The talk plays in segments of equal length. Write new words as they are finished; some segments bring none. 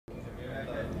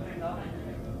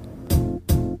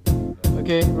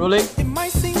Okay, rolling. It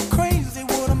might seem crazy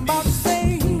what I'm about to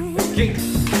say. King,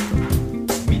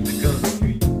 meet the girl of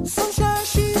dreams. Sunshine,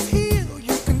 she's here.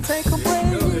 You can take a break.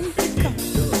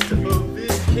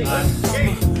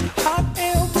 Hot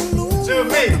air balloon. To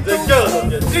meet the girl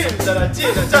of your dreams. Alla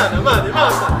Cina, Gianna, Mani,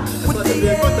 Mama. With the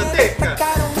air, like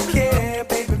I don't care,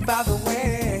 baby, by the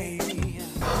way.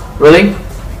 Rolling.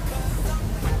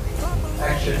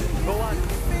 Action.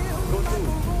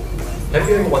 Have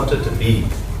you ever wanted to be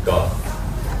God?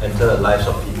 Enter the lives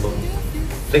of people,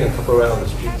 fling a couple around the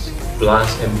streets,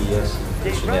 blast MBS,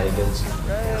 shenanigans,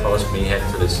 cause mayhem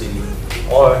to the city,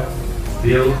 or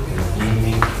build a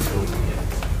gleaming utopia?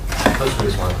 First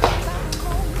choice one.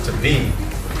 To be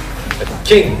a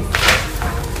king,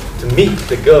 to meet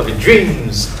the girl of your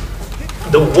dreams.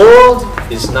 The world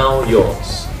is now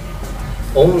yours,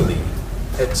 only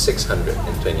at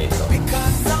 $628.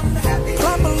 Because